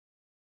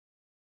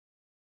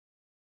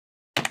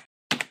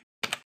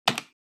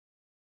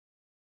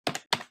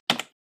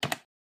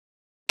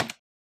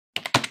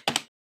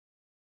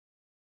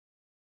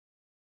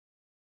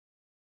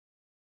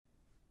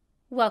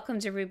Welcome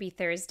to Ruby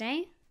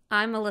Thursday.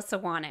 I'm Melissa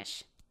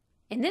Wanish.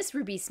 In this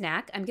Ruby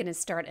Snack, I'm going to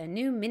start a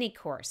new mini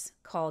course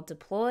called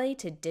Deploy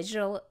to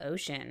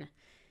DigitalOcean.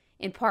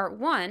 In part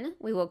 1,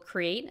 we will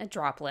create a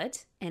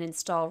droplet and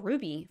install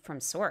Ruby from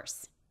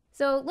source.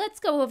 So let's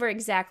go over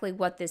exactly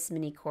what this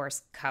mini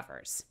course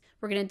covers.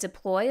 We're going to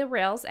deploy a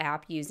Rails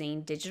app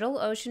using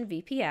DigitalOcean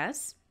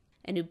VPS,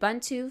 an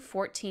Ubuntu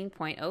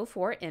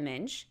 14.04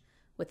 image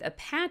with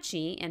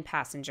Apache and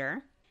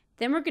Passenger.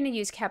 Then we're going to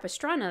use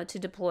Capistrano to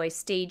deploy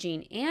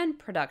staging and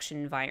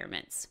production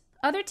environments.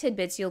 Other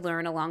tidbits you'll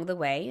learn along the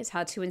way is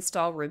how to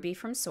install Ruby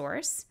from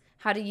source,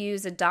 how to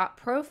use a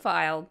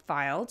 .profile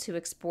file to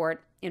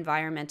export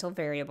environmental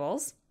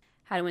variables,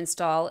 how to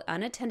install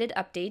unattended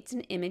updates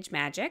in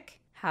ImageMagick,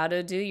 how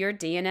to do your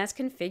DNS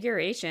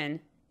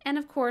configuration, and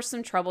of course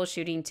some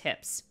troubleshooting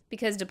tips,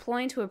 because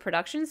deploying to a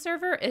production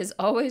server is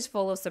always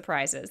full of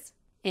surprises.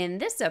 In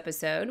this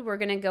episode, we're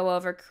going to go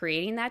over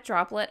creating that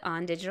droplet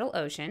on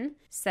DigitalOcean,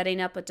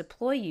 setting up a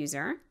deploy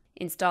user,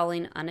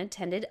 installing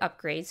unattended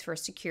upgrades for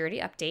security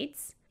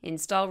updates,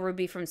 install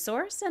Ruby from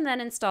source, and then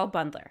install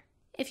Bundler.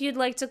 If you'd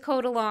like to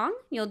code along,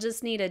 you'll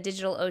just need a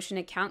DigitalOcean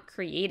account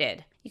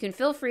created. You can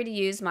feel free to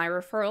use my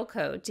referral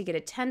code to get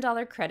a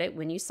 $10 credit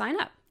when you sign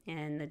up,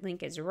 and the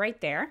link is right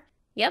there.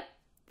 Yep,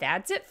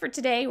 that's it for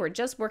today. We're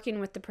just working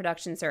with the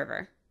production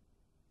server.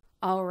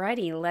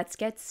 Alrighty, let's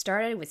get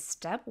started with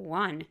step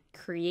 1,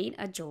 create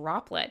a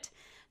droplet.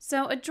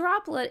 So a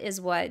droplet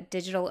is what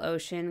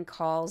DigitalOcean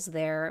calls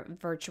their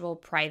virtual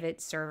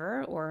private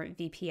server, or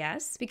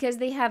VPS, because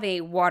they have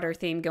a water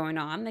theme going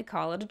on. They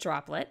call it a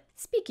droplet.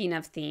 Speaking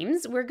of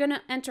themes, we're going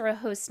to enter a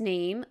host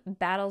name,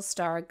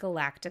 Battlestar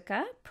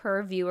Galactica,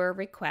 per viewer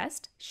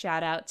request.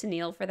 Shout out to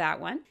Neil for that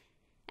one.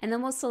 And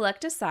then we'll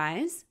select a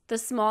size. The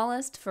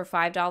smallest for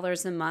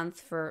 $5 a month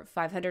for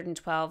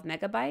 512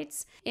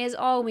 megabytes is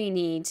all we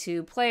need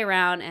to play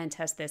around and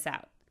test this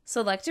out.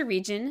 Select a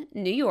region,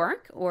 New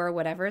York, or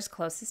whatever is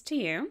closest to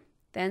you.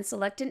 Then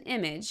select an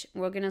image.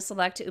 We're going to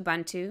select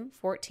Ubuntu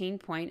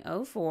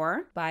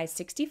 14.04 by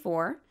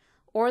 64,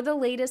 or the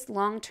latest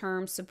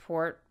long-term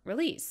support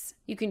release.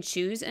 You can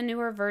choose a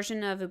newer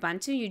version of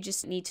Ubuntu. You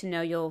just need to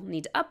know you'll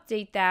need to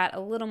update that a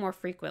little more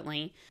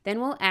frequently. Then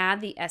we'll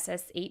add the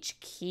SSH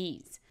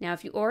keys. Now,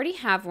 if you already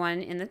have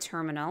one in the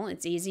terminal,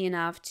 it's easy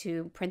enough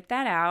to print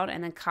that out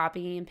and then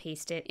copy and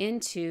paste it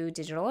into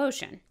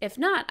DigitalOcean. If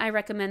not, I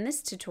recommend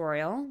this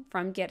tutorial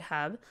from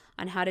GitHub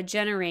on how to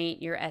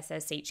generate your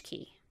SSH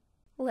key.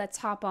 Let's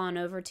hop on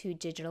over to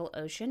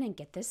DigitalOcean and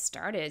get this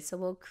started. So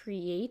we'll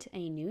create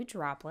a new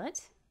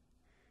droplet.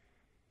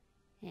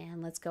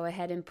 And let's go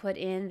ahead and put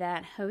in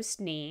that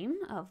host name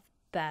of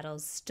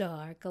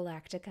Battlestar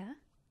Galactica.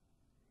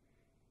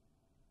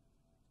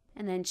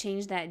 And then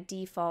change that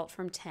default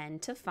from 10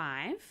 to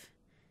 5.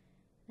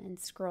 And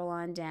scroll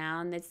on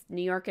down.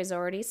 New York is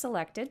already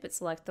selected, but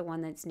select the one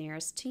that's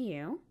nearest to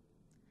you.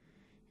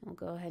 And we'll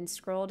go ahead and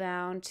scroll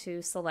down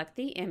to select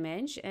the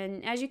image.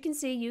 And as you can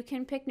see, you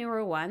can pick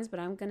newer ones, but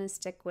I'm going to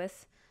stick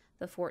with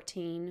the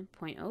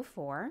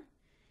 14.04.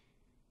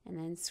 And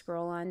then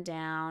scroll on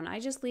down. I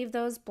just leave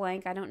those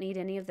blank. I don't need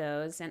any of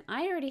those. And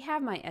I already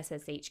have my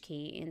SSH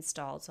key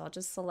installed, so I'll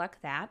just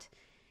select that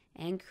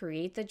and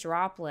create the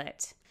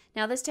droplet.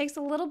 Now this takes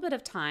a little bit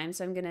of time,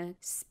 so I'm going to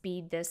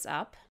speed this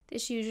up.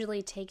 This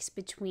usually takes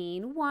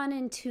between 1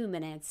 and 2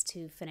 minutes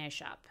to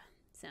finish up.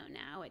 So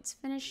now it's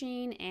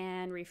finishing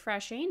and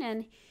refreshing,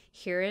 and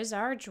here is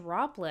our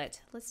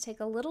droplet. Let's take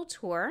a little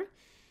tour.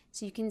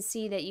 So you can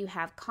see that you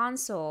have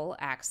console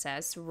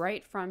access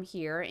right from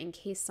here in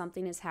case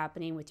something is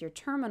happening with your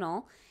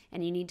terminal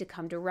and you need to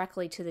come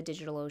directly to the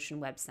DigitalOcean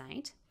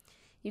website.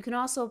 You can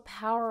also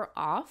power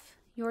off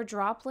your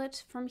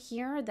droplet from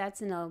here.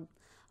 That's in a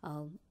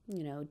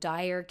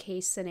dire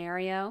case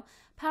scenario.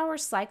 Power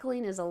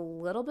cycling is a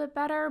little bit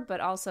better,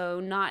 but also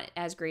not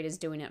as great as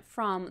doing it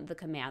from the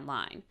command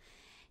line.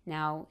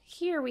 Now,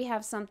 here we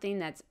have something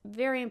that's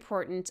very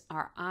important,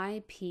 our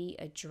IP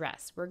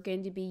address. We're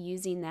going to be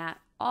using that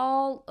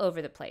all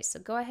over the place. So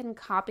go ahead and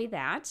copy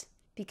that,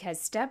 because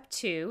step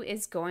 2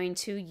 is going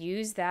to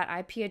use that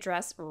IP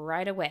address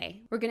right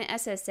away. We're going to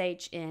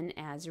SSH in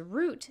as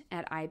root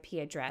at IP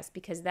address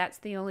because that's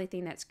the only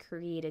thing that's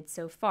created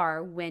so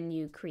far when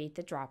you create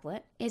the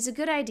droplet. It's a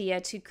good idea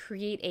to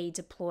create a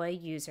deploy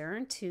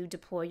user to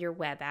deploy your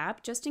web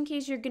app. Just in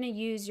case you're going to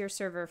use your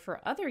server for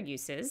other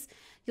uses,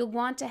 you'll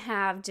want to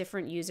have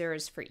different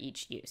users for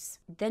each use.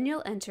 Then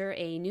you'll enter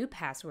a new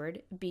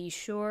password. Be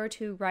sure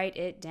to write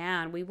it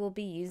down. We will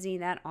be using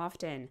that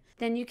often.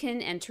 Then you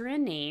can enter a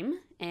name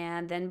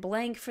and then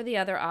blank for the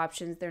other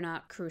options. They're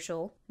not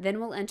crucial. Then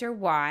we'll enter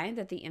Y,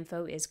 that the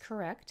info is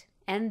correct.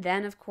 And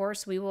then, of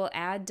course, we will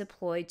add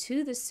deploy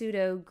to the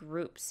sudo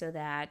group so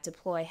that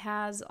deploy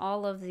has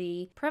all of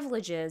the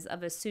privileges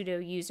of a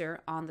sudo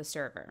user on the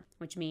server,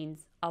 which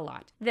means a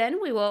lot.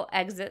 Then we will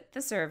exit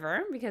the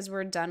server because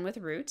we're done with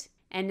root.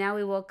 And now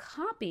we will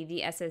copy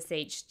the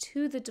SSH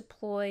to the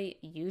deploy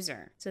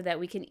user so that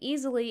we can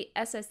easily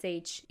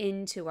SSH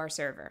into our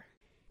server.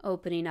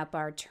 Opening up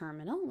our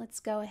terminal, let's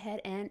go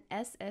ahead and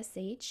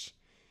SSH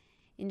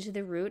into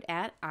the root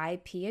at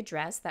IP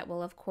address. That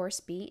will, of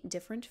course, be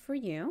different for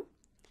you.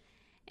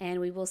 And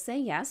we will say,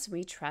 yes,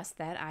 we trust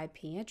that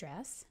IP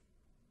address.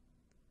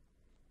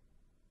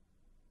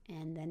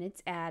 And then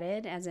it's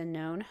added as a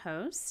known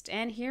host.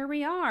 And here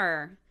we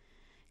are.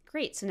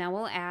 Great. So now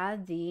we'll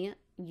add the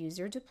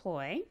user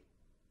deploy.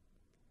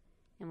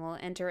 And we'll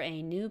enter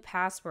a new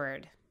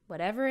password.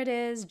 Whatever it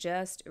is,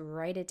 just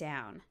write it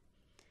down.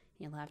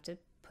 You'll have to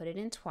put it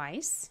in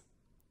twice.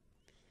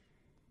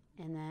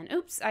 And then,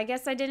 oops, I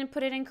guess I didn't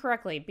put it in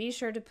correctly. Be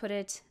sure to put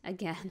it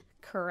again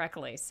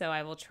correctly. So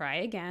I will try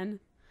again.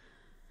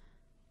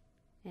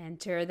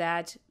 Enter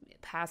that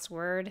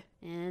password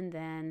and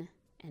then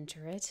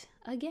enter it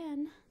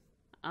again.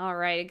 All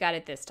right, I got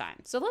it this time.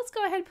 So let's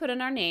go ahead and put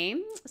in our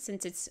name.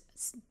 Since it's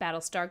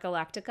Battlestar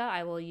Galactica,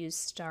 I will use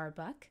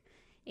Starbuck.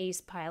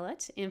 Ace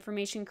Pilot.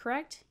 Information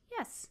correct?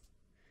 Yes.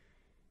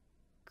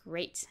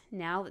 Great.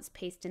 Now let's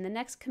paste in the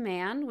next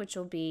command, which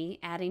will be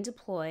adding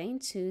deploy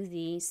to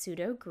the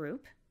sudo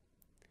group.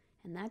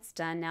 And that's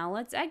done. Now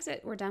let's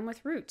exit. We're done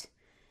with root.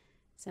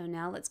 So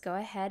now let's go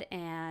ahead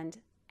and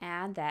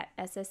add that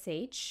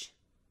SSH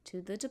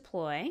to the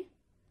deploy.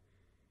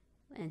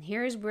 And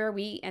here's where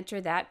we enter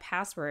that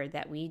password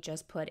that we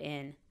just put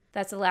in.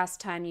 That's the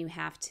last time you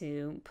have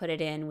to put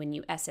it in when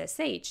you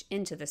SSH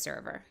into the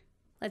server.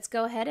 Let's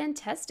go ahead and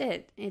test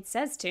it. It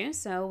says to,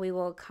 so we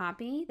will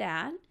copy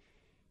that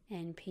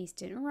and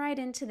paste it right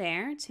into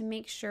there to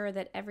make sure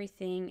that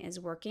everything is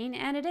working,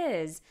 and it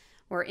is.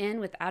 We're in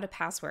without a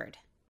password.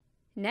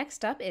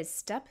 Next up is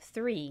step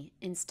 3,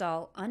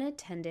 install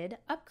unattended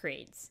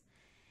upgrades.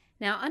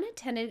 Now,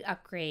 unattended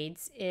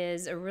upgrades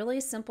is a really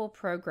simple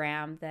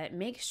program that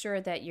makes sure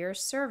that your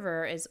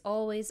server is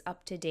always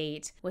up to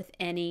date with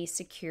any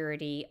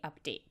security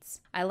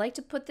updates. I like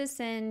to put this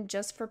in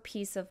just for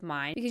peace of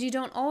mind because you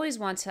don't always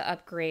want to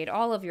upgrade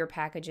all of your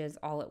packages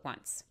all at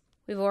once.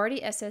 We've already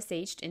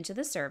SSH'd into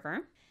the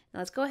server. Now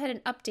let's go ahead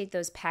and update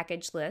those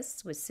package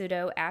lists with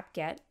sudo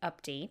apt-get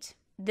update.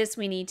 This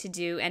we need to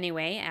do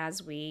anyway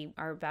as we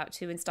are about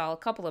to install a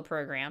couple of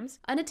programs.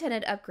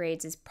 Unattended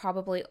upgrades is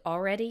probably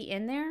already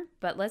in there,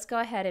 but let's go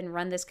ahead and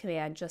run this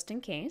command just in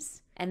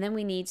case. And then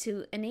we need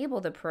to enable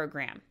the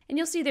program. And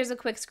you'll see there's a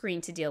quick screen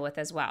to deal with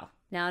as well.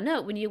 Now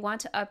note, when you want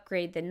to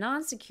upgrade the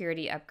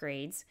non-security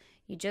upgrades,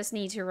 you just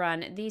need to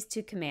run these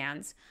 2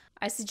 commands.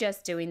 I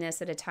suggest doing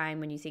this at a time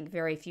when you think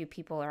very few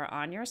people are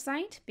on your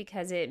site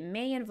because it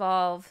may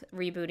involve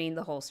rebooting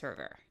the whole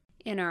server.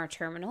 In our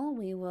terminal,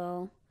 we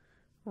will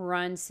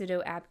run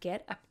sudo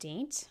apt-get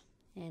update,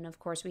 and of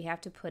course we have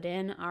to put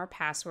in our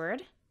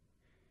password,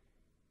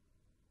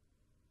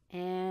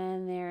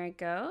 and there it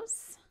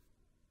goes.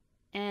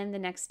 And the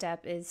next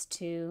step is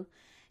to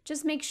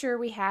just make sure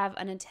we have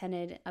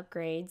unattended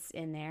upgrades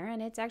in there,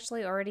 and it's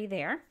actually already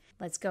there.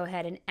 Let's go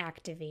ahead and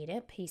activate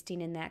it,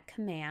 pasting in that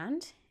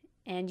command,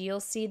 and you'll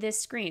see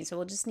this screen. So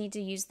we'll just need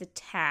to use the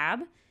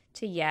tab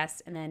to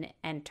yes and then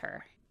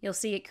enter. You'll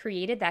see it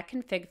created that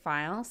config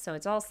file, so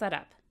it's all set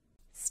up.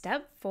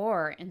 Step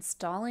 4,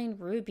 installing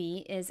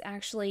Ruby, is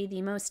actually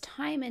the most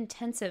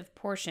time-intensive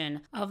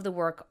portion of the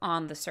work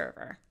on the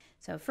server.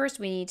 So first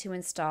we need to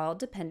install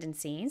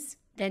dependencies.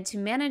 Then to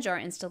manage our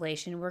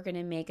installation, we're going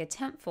to make a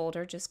temp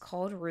folder just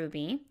called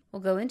Ruby.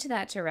 We'll go into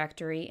that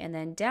directory and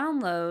then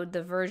download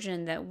the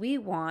version that we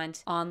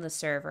want on the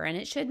server, and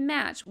it should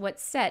match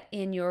what's set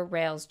in your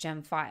Rails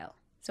gem file.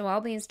 So I'll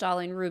be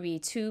installing Ruby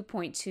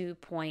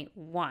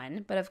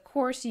 2.2.1, but of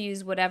course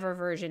use whatever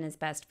version is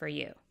best for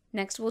you.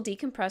 Next, we'll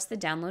decompress the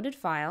downloaded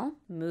file,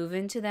 move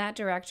into that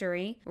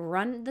directory,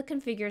 run the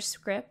configure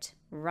script,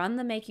 run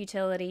the make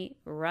utility,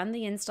 run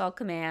the install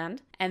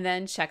command, and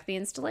then check the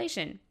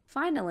installation.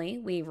 Finally,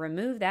 we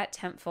remove that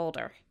temp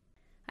folder.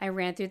 I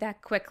ran through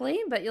that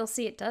quickly, but you'll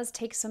see it does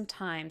take some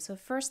time. So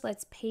first,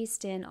 let's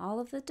paste in all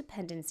of the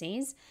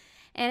dependencies.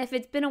 And if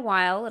it's been a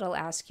while, it'll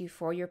ask you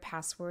for your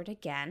password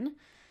again.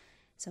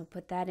 So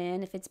put that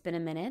in if it's been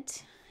a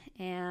minute.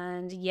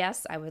 And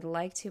yes, I would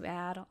like to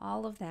add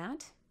all of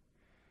that.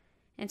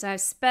 And so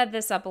I've sped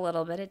this up a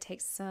little bit. It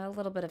takes a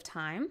little bit of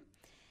time.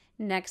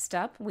 Next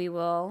up, we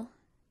will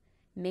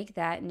make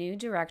that new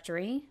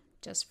directory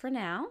just for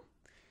now.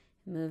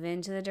 Move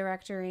into the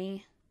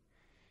directory.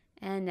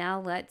 And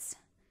now let's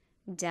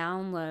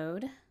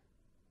download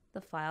the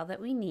file that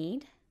we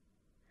need.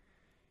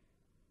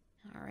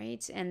 All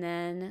right, and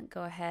then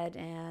go ahead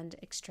and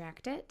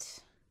extract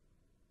it.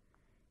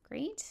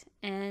 Great.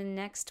 And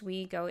next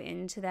we go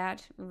into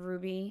that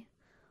Ruby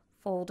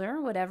folder,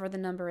 whatever the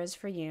number is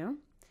for you.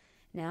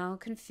 Now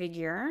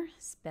configure,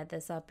 sped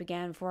this up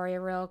again for you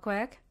real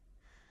quick.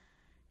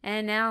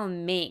 And now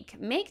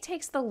make. Make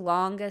takes the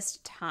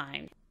longest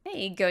time.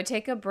 Hey, go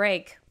take a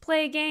break,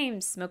 play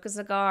games, smoke a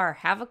cigar,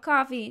 have a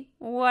coffee,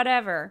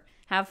 whatever.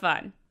 Have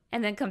fun.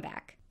 And then come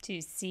back to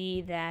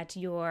see that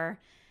your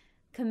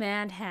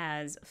command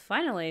has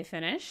finally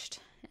finished.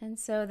 And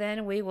so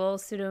then we will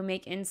sudo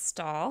make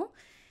install.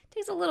 It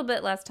takes a little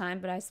bit less time,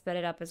 but I sped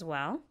it up as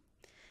well.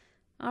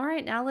 All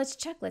right, now let's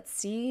check. Let's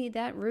see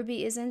that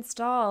Ruby is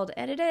installed,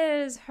 and it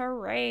is.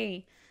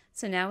 Hooray!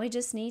 So now we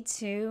just need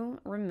to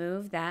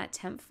remove that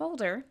temp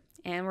folder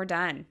And we're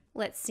done.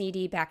 Let's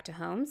CD back to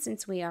home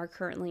since we are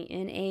currently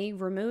in a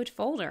removed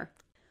folder.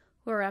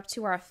 We're up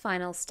to our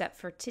final step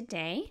for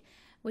today,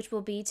 which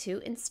will be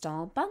to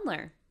install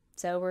Bundler.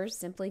 So we're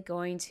simply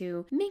going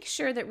to make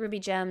sure that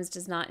RubyGems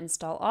does not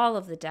install all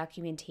of the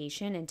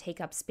documentation and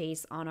take up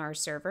space on our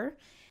server.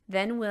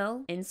 Then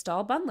we'll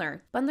install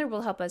Bundler. Bundler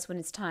will help us when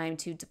it's time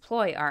to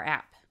deploy our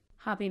app.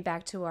 Hopping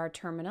back to our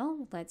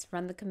terminal, let's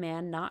run the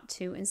command not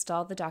to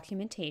install the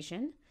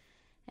documentation.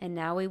 And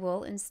now we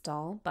will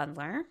install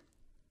Bundler.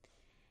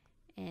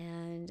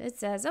 And it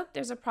says, oh,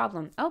 there's a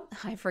problem. Oh,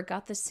 I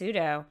forgot the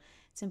sudo.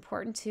 It's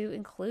important to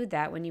include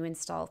that when you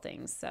install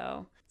things.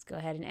 So let's go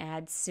ahead and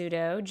add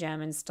sudo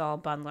gem install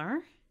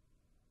bundler.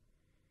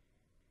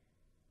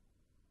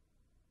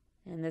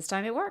 And this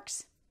time it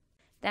works.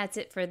 That's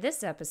it for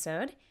this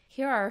episode.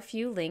 Here are a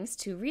few links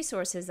to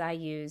resources I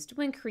used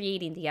when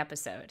creating the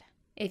episode.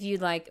 If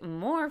you'd like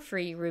more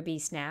free Ruby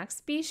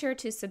snacks, be sure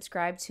to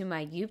subscribe to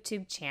my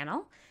YouTube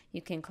channel.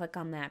 You can click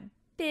on that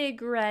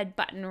big red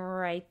button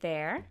right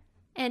there.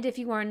 And if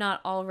you are not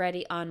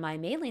already on my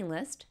mailing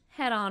list,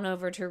 head on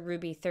over to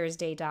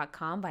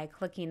rubythursday.com by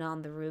clicking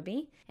on the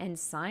Ruby and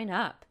sign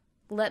up.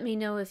 Let me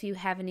know if you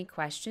have any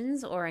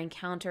questions or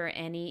encounter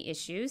any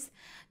issues.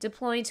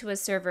 Deploying to a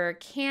server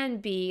can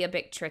be a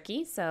bit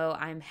tricky, so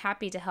I'm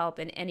happy to help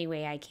in any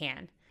way I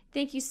can.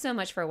 Thank you so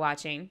much for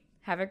watching.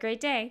 Have a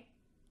great day.